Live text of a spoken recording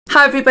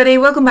Hi everybody,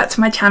 welcome back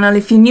to my channel.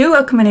 If you're new,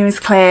 welcome, my name is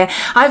Claire.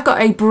 I've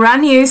got a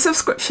brand new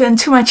subscription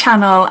to my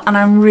channel and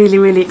I'm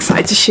really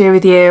excited to share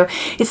with you.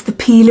 It's the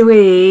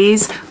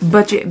Plouise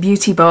Budget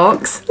Beauty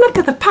Box. Look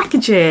at the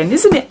packaging,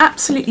 isn't it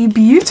absolutely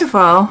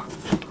beautiful?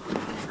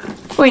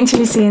 Wait until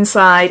you see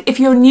inside. If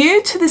you're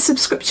new to this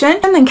subscription,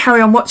 and then carry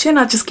on watching,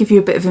 I'll just give you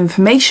a bit of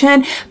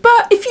information.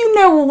 But if you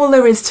know all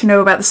there is to know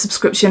about the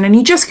subscription and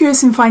you're just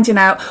curious in finding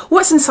out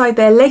what's inside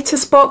their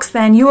latest box,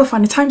 then you will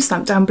find a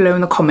timestamp down below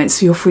in the comments,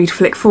 so you're free to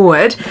flick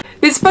forward.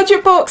 This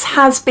budget box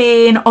has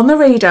been on the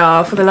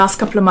radar for the last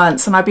couple of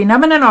months and I've been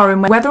umming and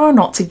ahhing whether or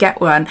not to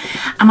get one.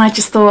 And I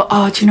just thought,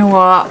 oh, do you know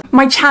what?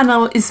 My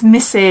channel is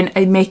missing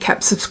a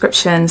makeup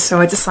subscription, so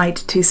I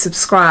decided to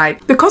subscribe.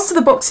 The cost of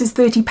the box is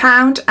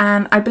 £30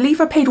 and I believe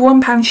I paid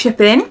 £1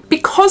 shipping.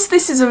 Because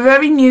this is a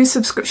very new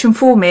subscription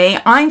for me,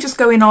 I'm just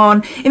going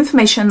on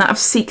information that I've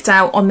seeked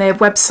out on their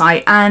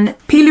website, and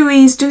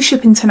Plouise do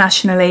ship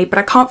internationally, but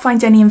I can't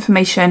find any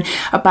information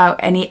about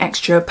any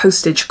extra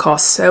postage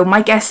costs. So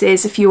my guess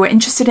is if you are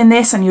interested in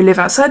this and you live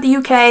outside the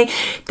UK,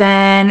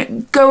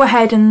 then go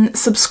ahead and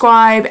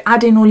subscribe,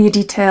 add in all your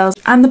details,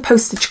 and the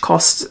postage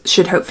costs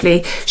should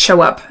hopefully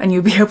show up and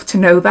you'll be able to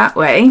know that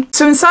way.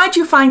 So inside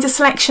you'll find a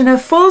selection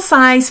of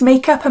full-size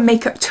makeup and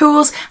makeup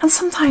tools, and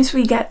sometimes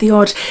we get the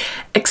odd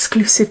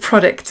exclusive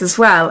product as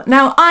well.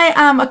 Now I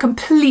am a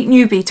complete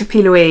newbie to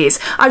Plouise.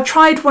 I've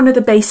tried one of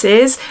the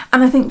bases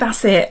and I think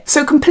that's it.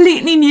 So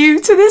completely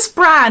new to this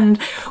brand,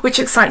 which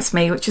excites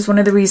me, which is one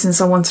of the reasons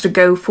I wanted to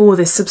go for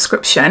this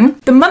subscription.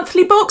 The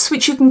monthly box,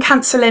 which you can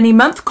cancel any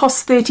month,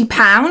 costs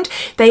 £30.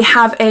 They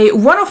have a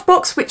one-off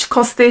box which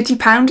costs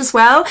 £30 as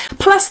well.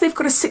 Plus they've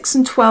got a 6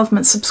 and 12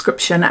 month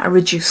subscription at a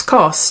reduced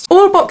cost.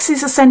 All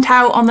boxes are sent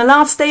out on the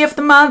last day of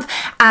the month,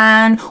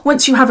 and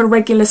once you have a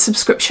regular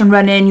subscription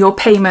running, your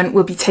payment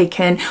will be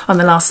taken on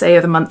the last day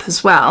of the month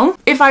as well.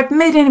 If I've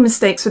made any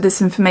mistakes with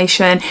this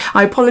information,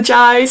 I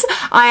apologise.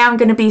 I am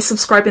going to be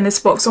subscribing this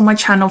box on my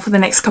channel for the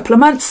next couple of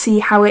months, see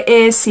how it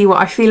is, see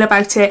what I feel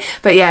about it.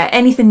 But yeah,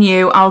 anything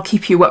new, I'll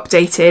keep you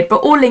updated.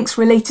 But all links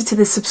related to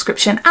this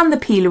subscription and the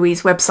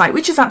Plouise website,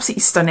 which is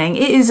absolutely stunning.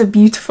 It is a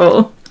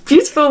beautiful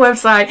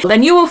website.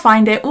 Then you will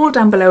find it all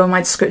down below in my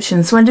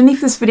description. So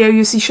underneath this video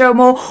you'll see show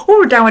more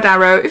or a downward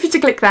arrow. If you to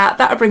click that,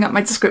 that'll bring up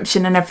my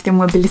description and everything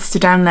will be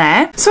listed down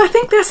there. So I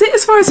think that's it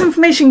as far as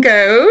information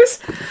goes.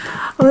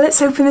 Well,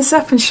 let's open this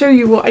up and show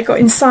you what I got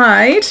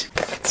inside.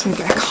 So we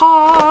get a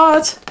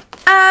card,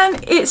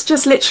 and it's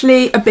just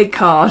literally a big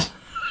card.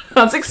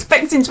 I was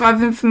expecting to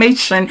have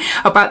information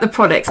about the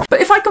products,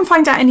 but if I can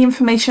find out any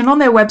information on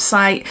their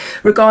website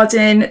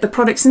regarding the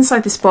products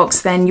inside this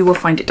box, then you will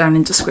find it down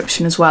in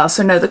description as well.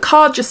 So no, the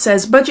card just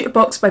says Budget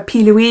Box by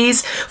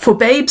Plouise. For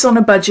babes on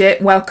a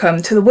budget,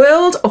 welcome to the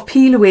world of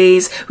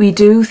Plouise. We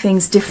do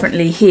things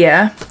differently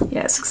here.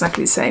 Yeah, it's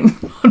exactly the same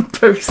on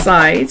both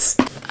sides.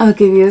 I'll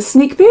give you a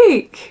sneak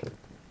peek.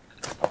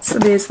 So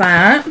there's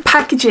that.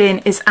 Packaging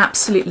is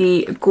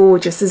absolutely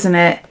gorgeous, isn't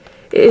it?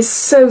 It is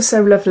so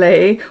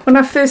lovely. When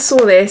I first saw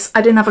this,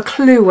 I didn't have a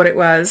clue what it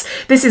was.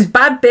 This is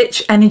Bad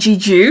Bitch Energy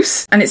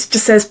Juice, and it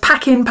just says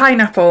pack in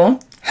pineapple.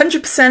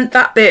 100%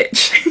 that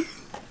bitch.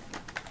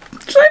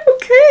 It's like,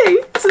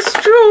 okay, it's a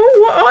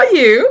straw. What are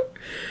you?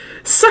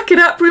 Suck it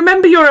up.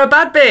 Remember, you're a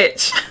bad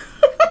bitch.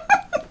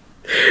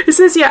 It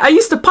says, yeah, I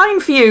used to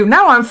pine for you.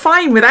 Now I'm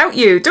fine without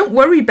you. Don't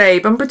worry,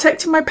 babe. I'm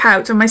protecting my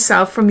pout and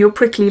myself from your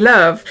prickly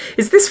love.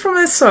 Is this from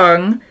a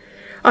song?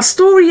 Our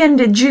story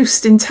ended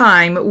juiced in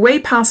time, way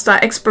past our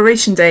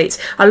expiration date.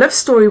 Our love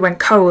story went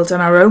cold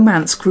and our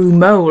romance grew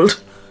mould.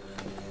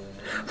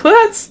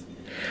 What?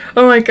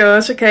 Oh my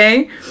gosh,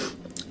 okay.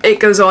 It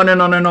goes on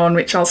and on and on,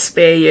 which I'll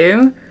spare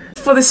you.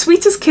 For the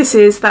sweetest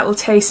kisses that will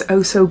taste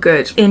oh so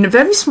good. In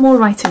very small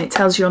writing, it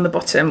tells you on the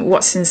bottom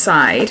what's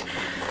inside.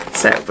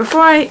 So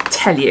before I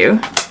tell you,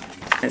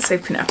 let's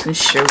open it up and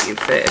show you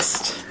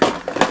first.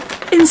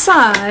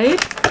 Inside,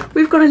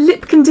 we've got a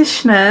lip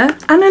conditioner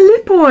and a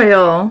lip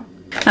oil.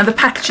 Now the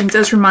packaging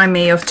does remind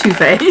me of Too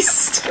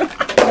Faced,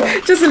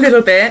 just a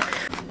little bit.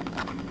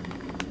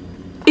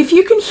 If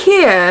you can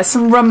hear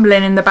some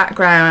rumbling in the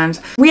background,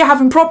 we are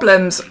having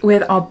problems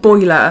with our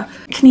boiler.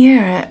 Can you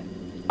hear it?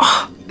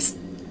 Oh,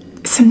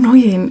 it's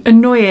annoying,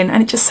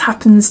 and it just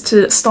happens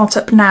to start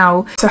up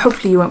now. So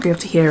hopefully you won't be able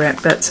to hear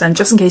it, but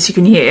just in case you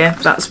can hear,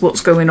 that's what's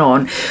going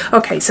on.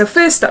 Okay, so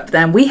first up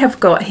then, we have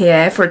got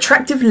here, for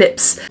attractive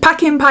lips,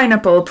 pack in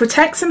pineapple,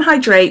 protects and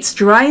hydrates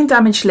dry and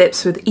damaged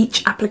lips with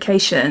each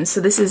application.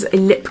 So this is a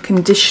lip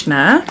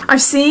conditioner.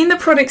 I've seen the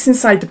products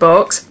inside the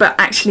box, but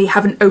actually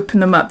haven't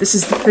opened them up. This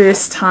is the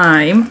first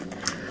time.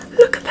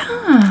 Look at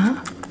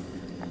that.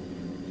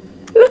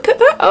 Look at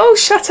that. Oh,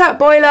 shut up,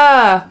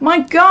 boiler. My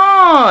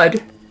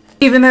God.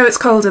 Even though it's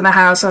cold in the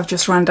house, I've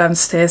just ran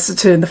downstairs to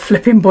turn the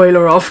flipping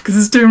boiler off because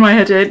it's doing my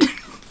head in.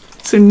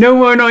 So no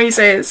more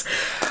noises.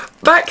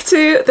 Back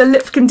to the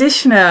lip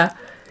conditioner.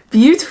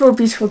 Beautiful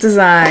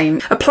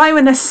design. Apply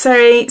when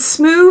necessary.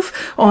 Smooth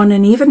on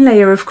an even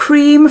layer of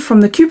cream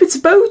from the cupid's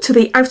bow to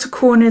the outer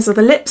corners of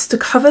the lips to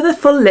cover the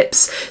full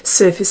lips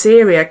surface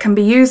area. Can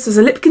be used as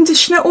a lip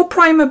conditioner or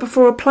primer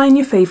before applying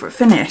your favourite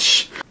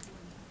finish.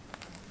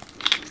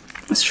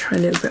 Let's try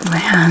a little bit on my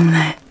hand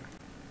there.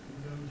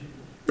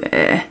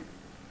 There.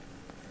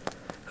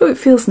 Oh, it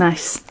feels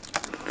nice.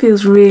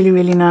 Feels really,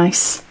 really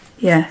nice.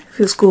 Yeah, it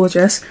feels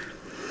gorgeous.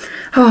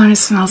 Oh, and it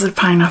smells of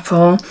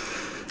pineapple.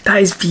 That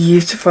is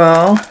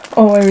beautiful.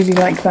 Oh, I really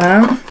like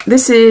that.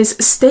 This is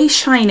Stay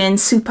Shining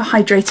Super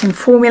Hydrating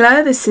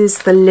Formula. This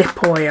is the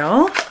lip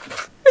oil.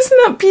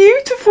 Isn't that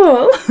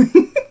beautiful?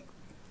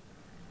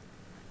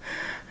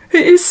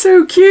 It is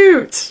so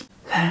cute.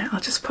 There, I'll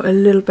just put a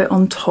little bit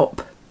on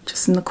top,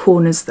 just in the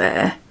corners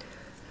there.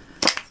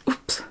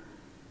 Oops.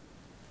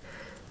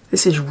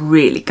 This is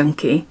really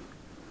gunky.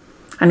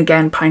 And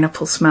again,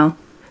 pineapple smell.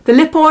 The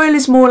lip oil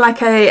is more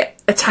like a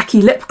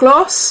tacky lip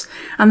gloss,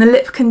 and the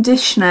lip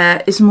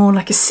conditioner is more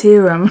like a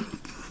serum.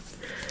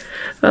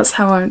 That's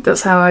how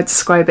I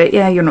describe it.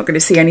 Yeah, you're not going to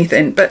see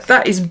anything, but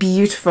that is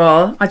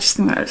beautiful. I just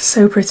think that's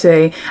so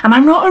pretty. And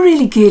I'm not a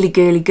really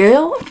girly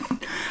girl.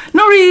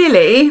 Not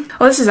really.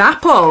 Oh, this is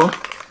apple.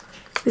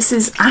 This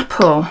is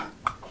apple.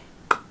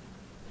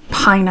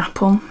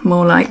 Pineapple,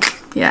 more like.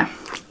 Yeah.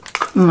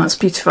 That's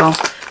beautiful.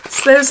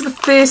 So those are the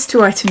first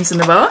two items in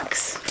the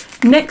box.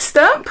 Next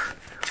up,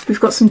 we've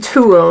got some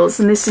tools,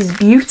 and this is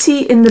Beauty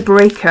in the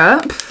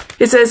Breakup.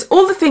 It says,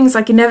 all the things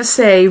I can never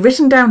say,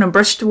 written down and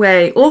brushed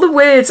away. All the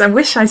words I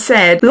wish I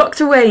said, locked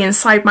away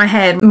inside my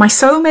head. My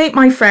soulmate,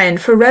 my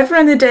friend, forever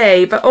and a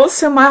day, but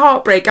also my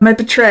heartbreak and my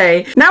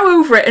betray. Now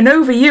over it and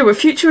over you, a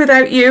future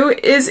without you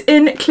is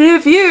in clear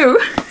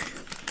view.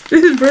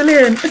 This is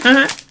brilliant.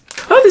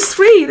 Oh, there's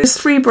three. There's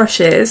 3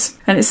 brushes,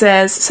 and it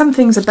says, some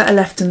things are better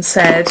left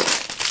unsaid.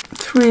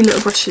 3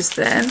 little brushes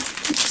there.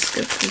 Let's just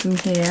go through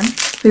them here.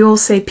 They all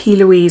say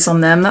Plouise on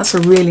them. That's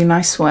a really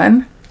nice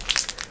one.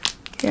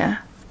 Yeah.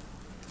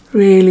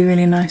 Really,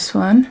 really nice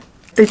one.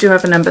 They do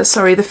have a number,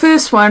 sorry. The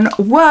first one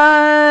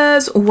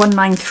was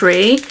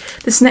 193.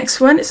 This next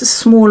one is a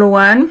smaller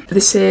one.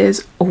 This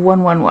is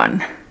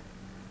 111.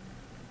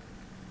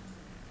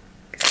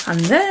 And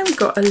then we've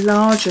got a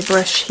larger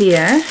brush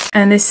here,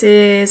 and this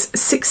is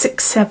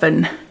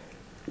 667.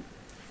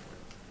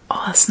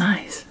 Oh, that's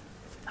nice.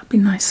 That'd be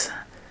nice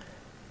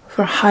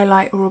for a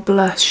highlight or a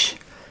blush.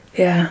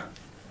 Yeah.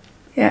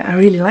 Yeah, I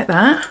really like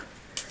that.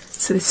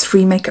 So there's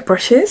 3 makeup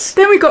brushes.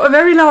 Then we've got a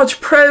very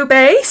large Pro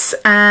Base,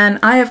 and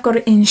I have got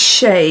it in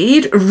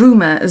shade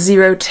Rumour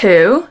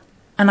 02.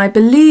 And I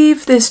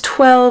believe there's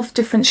 12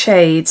 different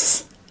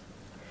shades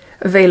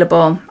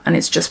available, and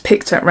it's just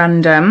picked at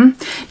random.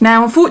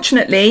 Now,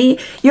 unfortunately,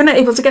 you're not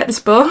able to get this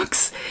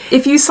box.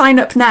 If you sign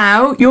up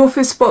now, your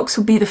first box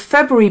will be the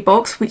February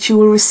box, which you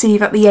will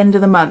receive at the end of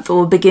the month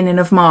or beginning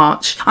of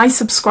March. I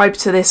subscribed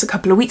to this a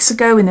couple of weeks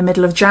ago in the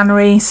middle of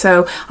January,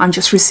 so I'm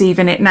just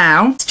receiving it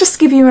now. Just to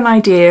give you an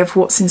idea of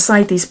what's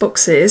inside these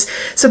boxes.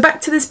 So back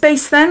to this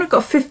base then, we've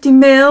got 50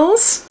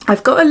 mils.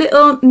 I've got a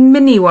little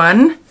mini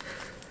one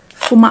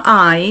for my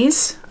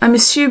eyes. I'm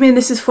assuming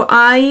this is for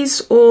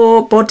eyes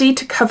or body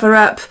to cover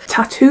up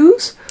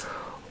tattoos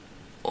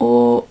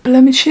or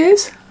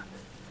blemishes.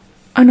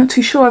 I'm not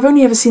too sure. I've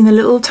only ever seen the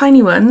little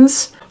tiny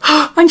ones.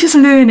 I'm just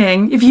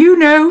learning. If you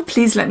know,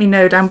 please let me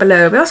know down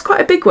below. But that's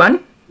quite a big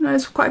one.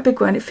 That's quite a big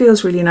one. It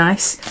feels really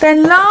nice.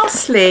 Then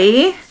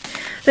lastly,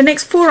 the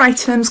next 4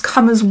 items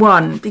come as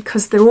one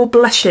because they're all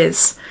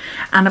blushes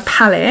and a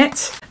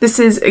palette. This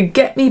is a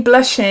Get Me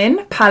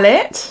Blushin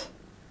palette.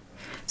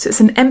 So it's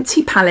an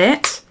empty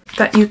palette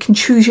that you can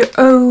choose your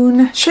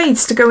own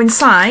shades to go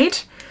inside.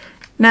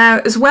 Now,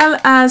 as well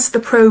as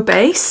the Pro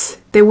Base,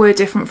 there were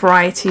different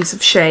varieties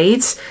of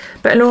shades,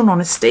 but in all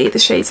honesty, the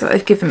shades that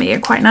they've given me are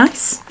quite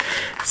nice.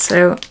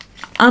 So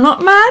I'm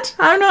not mad.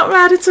 I'm not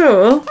mad at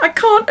all. I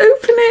can't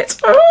open it.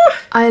 Oh,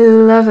 I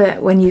love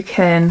it when you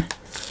can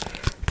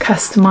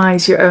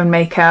customise your own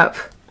makeup.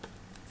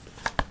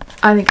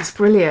 I think it's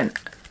brilliant.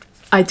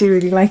 I do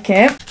really like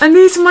it. And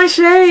these are my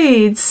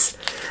shades.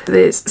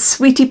 There's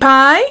Sweetie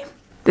Pie,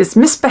 there's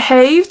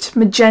Misbehaved,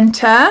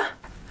 Magenta,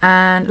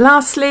 and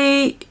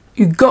lastly,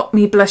 You Got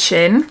Me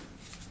Blushin'.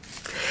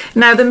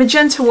 Now the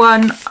magenta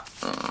one,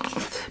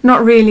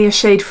 not really a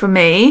shade for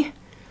me,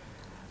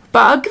 but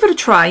I'll give it a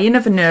try, you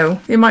never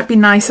know. It might be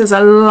nice as a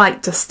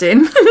light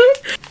dusting.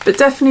 But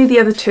definitely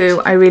the other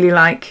 2 I really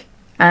like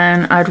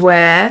and I'd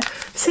wear.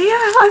 So yeah,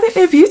 I think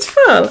they're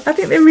beautiful. I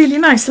think they're really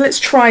nice. So let's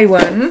try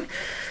one,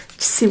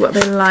 to see what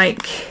they're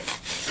like,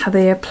 how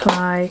they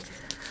apply.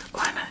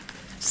 Oh,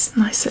 it's a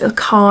nice little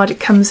card it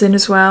comes in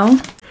as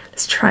well.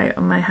 Let's try it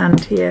on my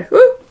hand here.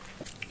 Woo!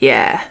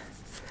 Yeah,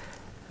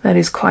 that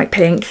is quite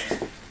pink.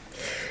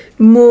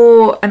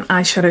 More an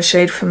eyeshadow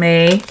shade for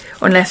me,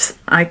 unless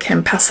I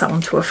can pass that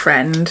on to a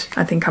friend.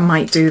 I think I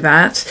might do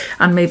that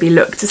and maybe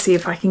look to see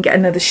if I can get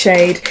another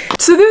shade.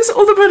 So those are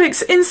all the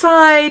products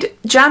inside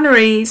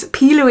January's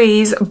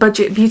Plouise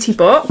Budget Beauty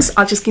Box.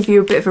 I'll just give you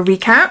a bit of a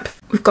recap.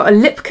 We've got a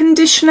lip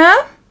conditioner,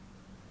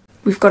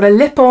 we've got a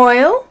lip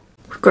oil,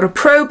 we've got a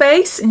Pro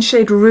Base in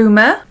shade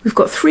Rumour, we've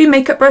got 3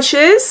 makeup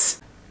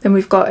brushes, Then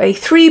we've got a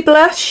 3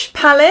 blush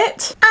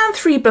palette and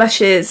 3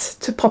 blushes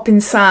to pop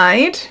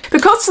inside. The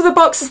cost of the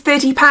box is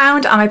 £30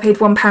 and I paid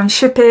 £1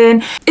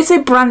 shipping. It's a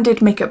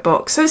branded makeup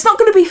box, so it's not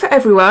going to be for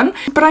everyone,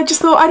 but I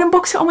just thought I'd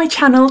unbox it on my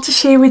channel to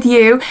share with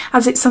you,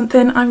 as it's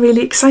something I'm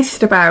really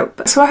excited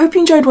about. So I hope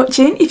you enjoyed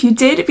watching. If you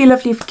did, it'd be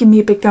lovely if you give me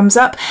a big thumbs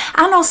up,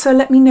 and also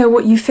let me know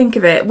what you think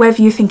of it,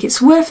 whether you think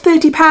it's worth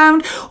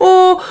 £30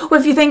 or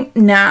whether you think,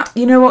 nah,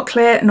 you know what,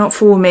 Claire, not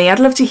for me. I'd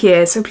love to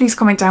hear, so please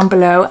comment down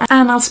below,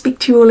 and I'll speak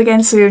to you all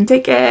again soon.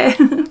 Take care.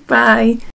 Bye.